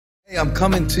Hey, I'm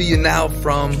coming to you now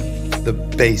from the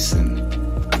Basin.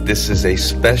 This is a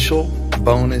special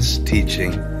bonus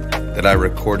teaching that I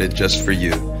recorded just for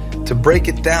you to break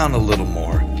it down a little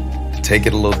more, to take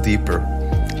it a little deeper.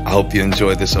 I hope you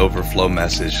enjoy this overflow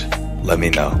message. Let me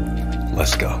know.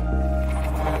 Let's go.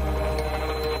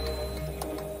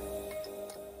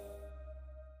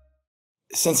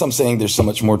 Since I'm saying there's so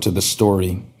much more to the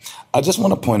story, I just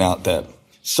want to point out that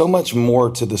so much more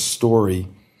to the story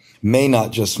may not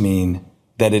just mean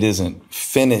that it isn't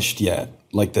finished yet,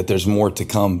 like that there's more to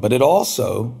come, but it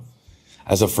also,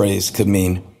 as a phrase, could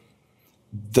mean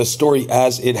the story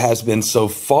as it has been so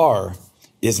far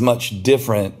is much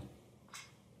different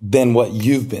than what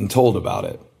you've been told about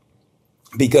it.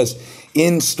 Because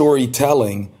in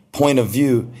storytelling, point of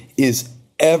view is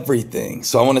everything.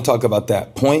 So I want to talk about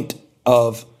that. Point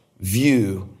of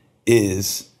view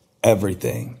is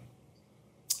everything.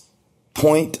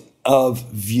 Point of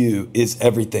view is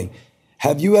everything.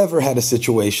 Have you ever had a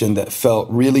situation that felt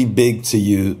really big to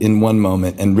you in one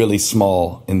moment and really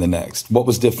small in the next? What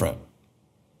was different?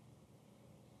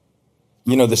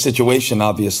 You know, the situation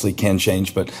obviously can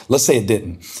change, but let's say it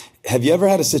didn't. Have you ever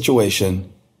had a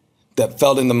situation that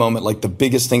felt in the moment like the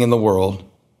biggest thing in the world?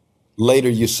 Later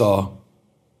you saw,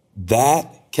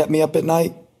 that kept me up at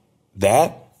night?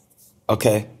 That?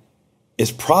 Okay. It's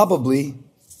probably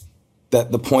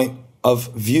that the point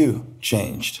of view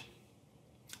changed.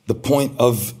 The point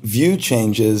of view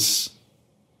changes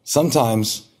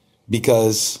sometimes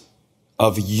because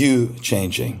of you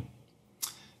changing.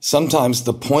 Sometimes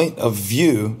the point of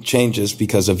view changes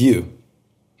because of you.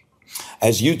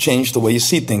 As you change, the way you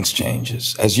see things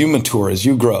changes. As you mature, as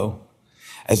you grow,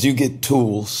 as you get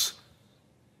tools,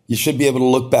 you should be able to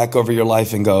look back over your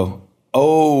life and go,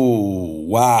 oh,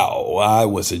 wow, I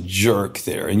was a jerk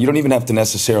there. And you don't even have to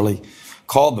necessarily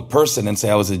call the person and say,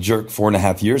 I was a jerk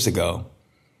 4.5 years ago.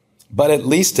 But at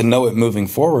least to know it moving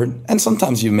forward. And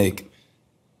sometimes you make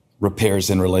repairs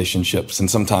in relationships, and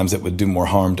sometimes it would do more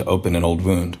harm to open an old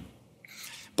wound.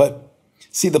 But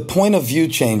see, the point of view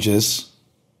changes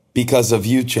because of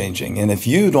you changing. And if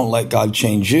you don't let God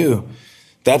change you,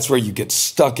 that's where you get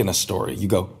stuck in a story. You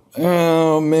go,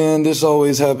 oh man, this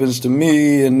always happens to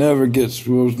me and never gets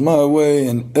my way,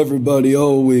 and everybody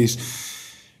always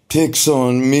picks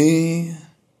on me.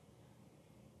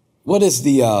 What is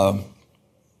the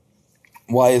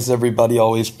why is everybody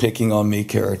always picking on me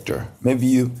character? Maybe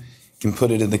you can put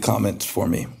it in the comments for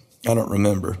me. I don't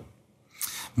remember.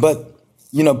 But,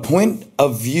 you know, point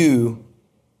of view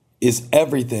is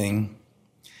everything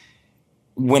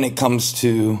when it comes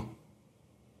to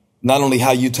not only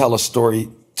how you tell a story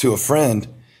to a friend.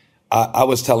 I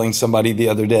was telling somebody the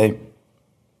other day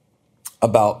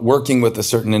about working with a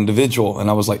certain individual, and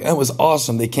I was like, it was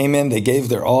awesome. They came in, they gave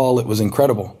their all. It was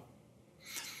incredible.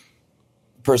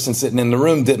 Person sitting in the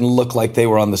room didn't look like they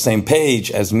were on the same page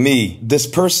as me. This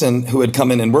person who had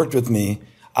come in and worked with me,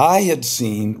 I had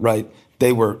seen, right,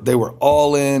 they were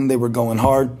all in, they were going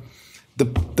hard. The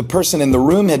person in the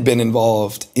room had been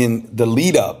involved in the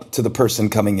lead up to the person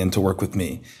coming in to work with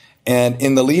me. And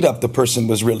in the lead up, the person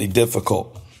was really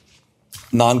difficult,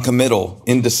 non-committal,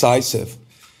 indecisive.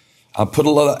 I put a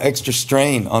lot of extra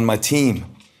strain on my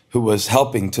team who was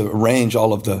helping to arrange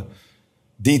all of the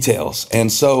details.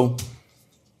 And so,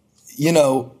 you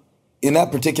know, in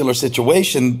that particular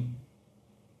situation,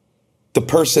 the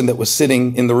person that was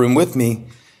sitting in the room with me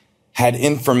had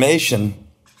information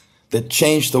that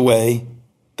changed the way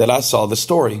that I saw the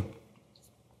story.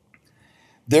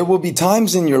 There will be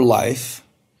times in your life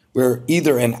where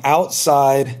either an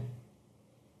outside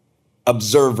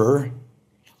observer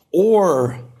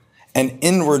or an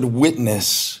inward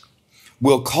witness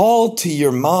will call to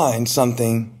your mind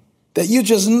something that you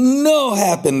just know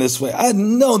happened this way. I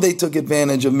know they took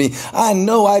advantage of me. I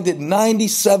know I did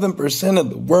 97% of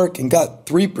the work and got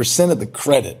 3% of the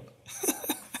credit.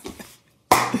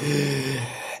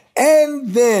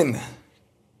 And then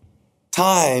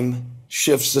time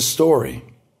shifts the story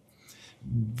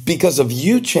because of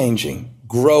you changing,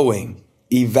 growing,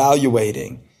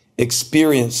 evaluating,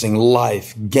 experiencing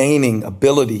life, gaining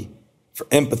ability for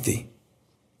empathy.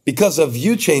 Because of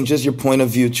you changes, your point of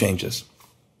view changes.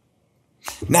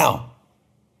 Now,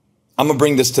 I'm going to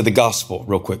bring this to the gospel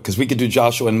real quick, because we could do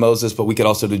Joshua and Moses, but we could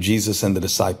also do Jesus and the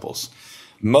disciples.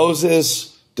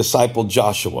 Moses discipled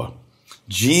Joshua.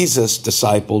 Jesus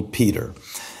discipled Peter.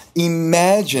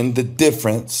 Imagine the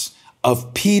difference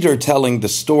of Peter telling the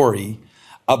story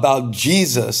about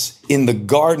Jesus in the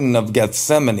Garden of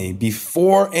Gethsemane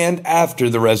before and after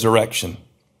the resurrection.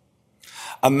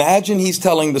 Imagine he's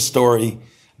telling the story.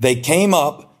 They came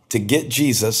up to get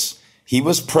Jesus. He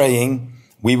was praying.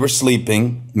 We were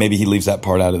sleeping. Maybe he leaves that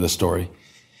part out of the story.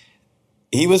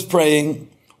 He was praying.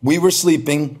 We were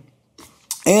sleeping.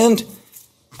 And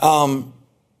I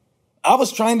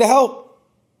was trying to help.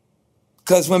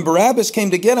 Because when Barabbas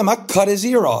came to get him, I cut his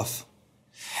ear off.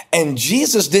 And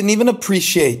Jesus didn't even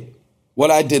appreciate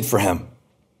what I did for him.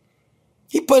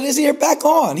 He put his ear back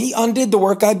on. He undid the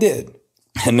work I did.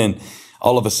 And then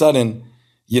all of a sudden,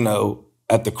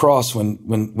 at the cross,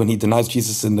 when he denies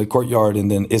Jesus in the courtyard and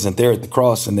then isn't there at the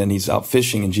cross, and then he's out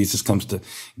fishing and Jesus comes to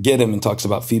get him and talks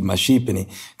about feed my sheep. And he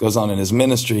goes on in his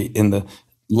ministry in the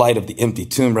light of the empty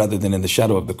tomb rather than in the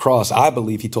shadow of the cross. I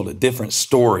believe he told a different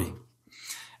story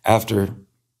after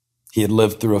he had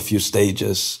lived through a few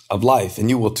stages of life. And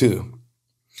you will too.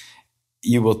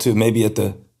 You will too. Maybe at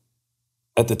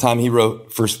the time he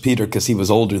wrote First Peter, because he was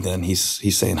older then,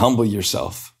 he's saying, humble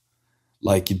yourself.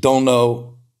 Like you don't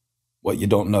know what you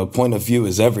don't know. Point of view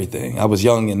is everything. I was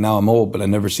young and now I'm old, but I've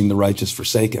never seen the righteous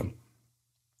forsaken.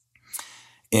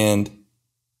 And,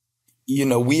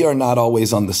 we are not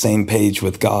always on the same page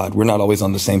with God. We're not always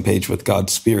on the same page with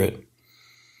God's Spirit.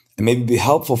 And maybe it'd be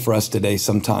helpful for us today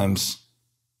sometimes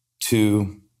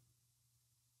to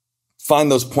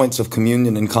find those points of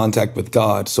communion and contact with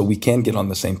God so we can get on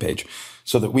the same page,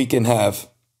 so that we can have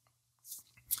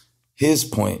his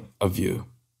point of view.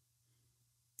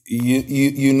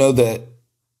 You know that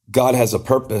God has a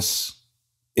purpose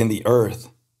in the earth,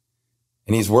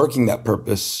 and he's working that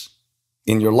purpose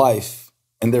in your life.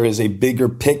 And there is a bigger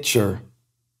picture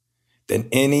than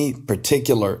any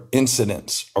particular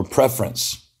incident or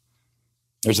preference.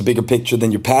 There's a bigger picture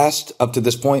than your past up to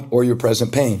this point or your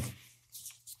present pain.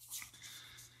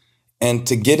 And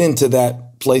to get into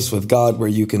that place with God where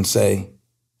you can say,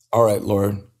 all right,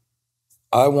 Lord,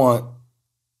 I want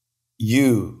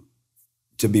you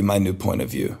to be my new point of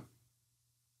view.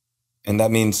 And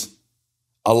that means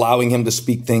allowing him to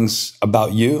speak things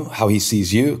about you, how he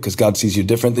sees you, because God sees you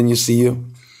different than you see you,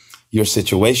 your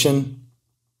situation,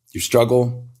 your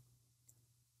struggle,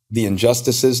 the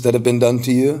injustices that have been done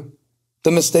to you,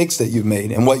 the mistakes that you've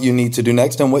made, and what you need to do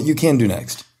next and what you can do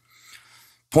next.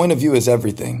 Point of view is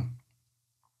everything.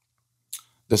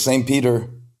 The same Peter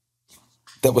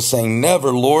that was saying,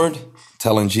 never, Lord,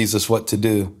 telling Jesus what to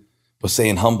do, was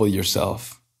saying, humble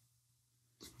yourself.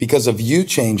 Because of you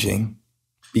changing,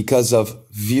 because of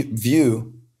you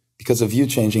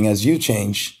changing, as you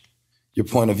change, your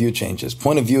point of view changes.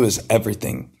 Point of view is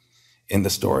everything in the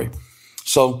story.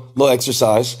 So, little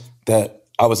exercise that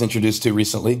I was introduced to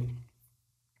recently.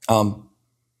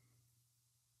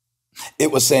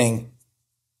 It was saying,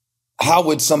 how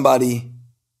would somebody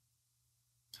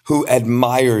who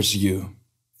admires you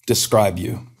describe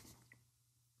you?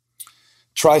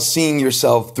 Try seeing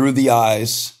yourself through the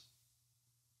eyes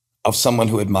of someone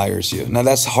who admires you. Now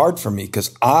that's hard for me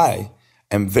because I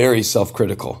am very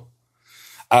self-critical.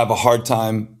 I have a hard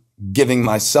time giving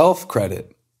myself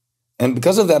credit. And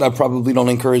because of that, I probably don't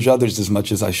encourage others as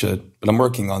much as I should, but I'm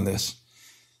working on this.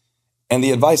 And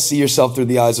the advice, see yourself through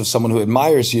the eyes of someone who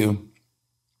admires you,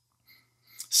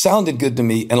 sounded good to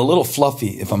me and a little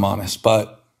fluffy, if I'm honest.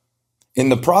 But in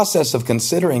the process of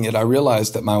considering it, I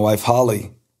realized that my wife,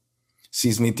 Holly,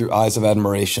 sees me through eyes of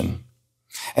admiration.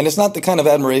 And it's not the kind of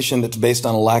admiration that's based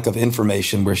on a lack of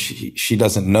information where she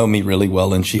doesn't know me really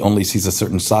well and she only sees a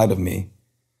certain side of me.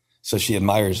 So she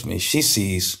admires me. She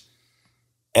sees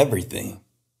everything.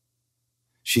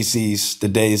 She sees the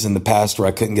days in the past where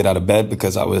I couldn't get out of bed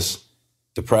because I was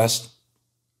depressed.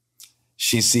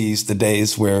 She sees the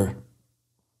days where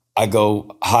I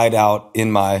go hide out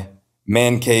in my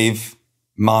man cave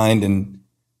mind and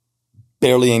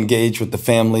barely engage with the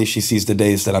family. She sees the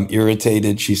days that I'm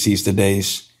irritated. She sees the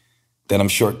days that I'm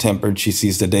short-tempered. She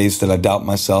sees the days that I doubt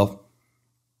myself.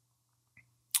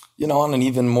 On an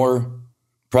even more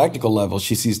practical level,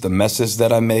 she sees the messes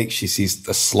that I make. She sees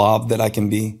the slob that I can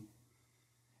be.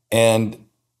 And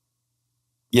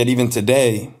yet even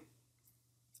today,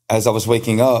 as I was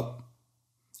waking up,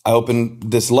 I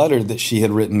opened this letter that she had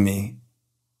written me.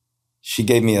 She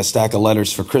gave me a stack of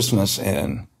letters for Christmas,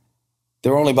 and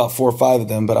there were only about 4 or 5 of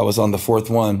them, but I was on the 4th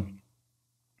one.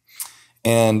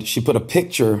 And she put a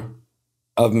picture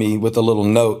of me with a little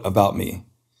note about me.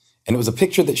 And it was a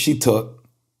picture that she took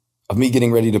of me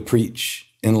getting ready to preach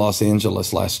in Los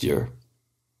Angeles last year.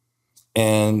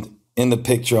 And in the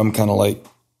picture, I'm kind of like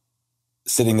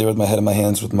sitting there with my head in my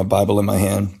hands, with my Bible in my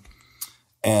hand.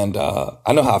 And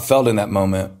I know how I felt in that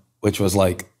moment, which was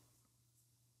like,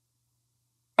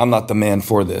 I'm not the man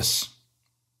for this.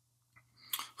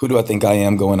 Who do I think I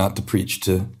am going out to preach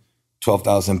to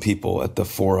 12,000 people at the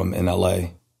Forum in LA?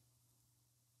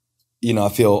 I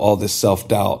feel all this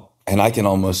self-doubt, and I can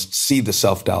almost see the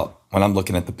self-doubt when I'm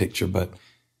looking at the picture, but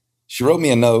She wrote me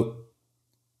a note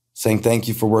saying, thank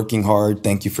you for working hard.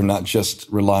 Thank you for not just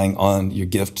relying on your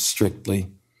gift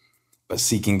strictly, but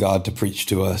seeking God to preach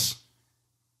to us.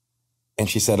 And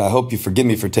she said, I hope you forgive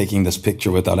me for taking this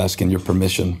picture without asking your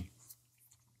permission.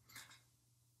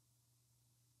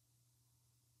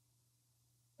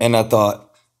 And I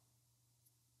thought,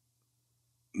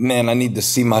 man, I need to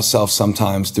see myself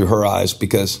sometimes through her eyes,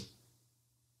 because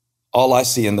all I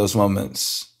see in those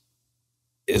moments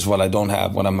is what I don't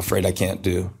have, what I'm afraid I can't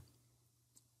do.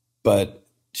 But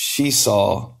she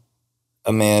saw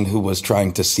a man who was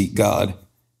trying to seek God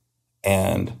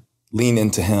and lean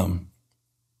into him.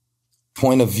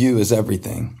 Point of view is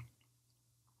everything.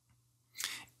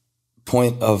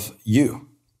 Point of you.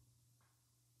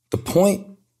 The point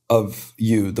of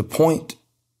you, the point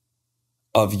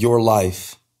of your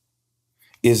life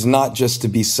is not just to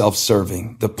be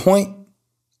self-serving. The point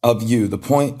of you, the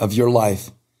point of your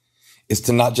life is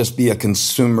to not just be a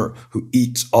consumer who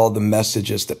eats all the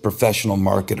messages that professional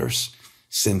marketers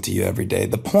send to you every day.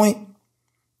 The point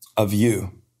of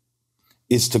you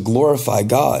is to glorify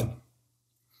God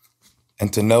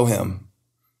and to know him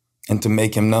and to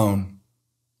make him known.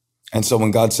 And so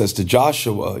when God says to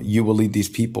Joshua, you will lead these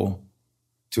people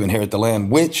to inherit the land,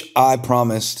 which I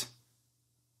promised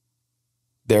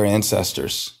their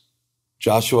ancestors,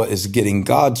 Joshua is getting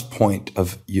God's point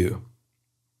of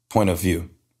view.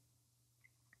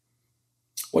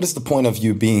 What is the point of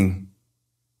you being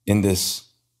in this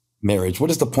marriage? What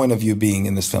is the point of you being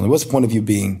in this family? What's the point of you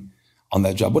being on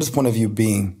that job? What is the point of you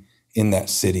being in that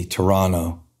city,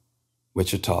 Toronto,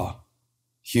 Wichita,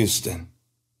 Houston,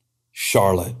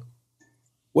 Charlotte?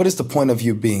 What is the point of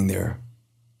you being there?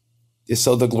 It's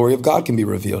so the glory of God can be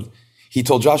revealed. He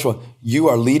told Joshua, you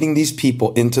are leading these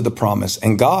people into the promise,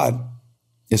 and God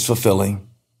is fulfilling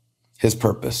his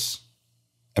purpose.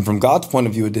 And from God's point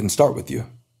of view, it didn't start with you.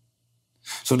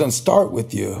 So it doesn't start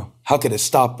with you. How could it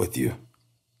stop with you?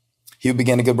 He who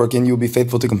began a good work in you will be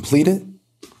faithful to complete it.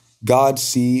 God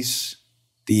sees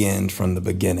the end from the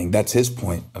beginning. That's his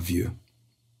point of view.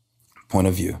 Point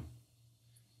of view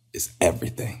is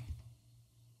everything.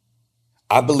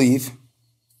 I believe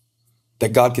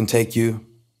that God can take you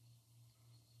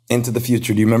into the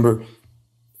future. Do you remember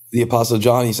the Apostle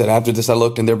John? He said, after this I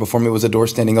looked, and there before me was a door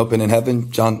standing open in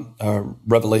heaven.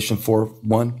 Revelation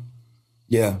 4:1.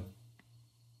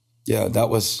 Yeah, that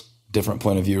was a different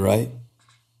point of view, right?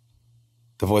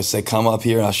 The voice said, come up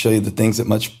here, I'll show you the things that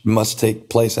must take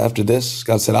place after this.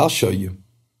 God said, I'll show you.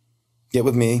 Get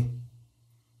with me.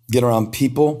 Get around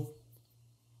people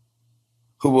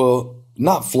who will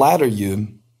not flatter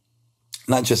you,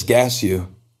 not just gas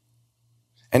you,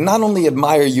 and not only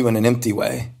admire you in an empty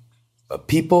way, but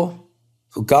people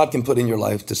who God can put in your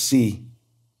life to see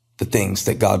the things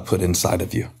that God put inside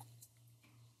of you.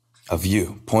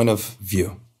 Point of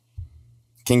view.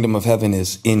 Kingdom of heaven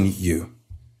is in you.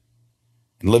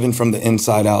 And living from the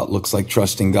inside out looks like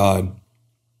trusting God,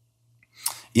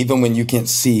 even when you can't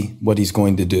see what he's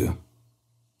going to do,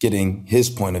 getting his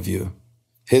point of view,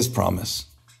 his promise,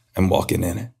 and walking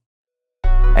in it.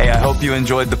 Hey, I hope you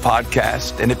enjoyed the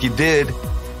podcast. And if you did,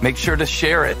 make sure to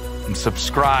share it and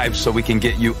subscribe so we can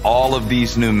get you all of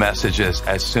these new messages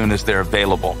as soon as they're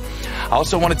available. I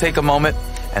also want to take a moment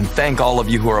and thank all of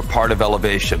you who are a part of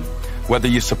Elevation. Whether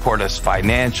you support us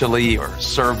financially or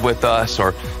serve with us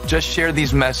or just share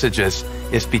these messages,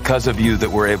 it's because of you that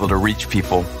we're able to reach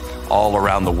people all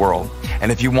around the world.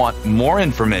 And if you want more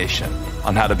information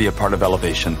on how to be a part of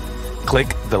Elevation,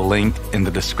 click the link in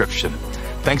the description.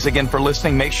 Thanks again for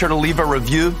listening. Make sure to leave a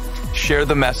review, share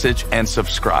the message, and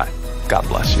subscribe. God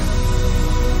bless you.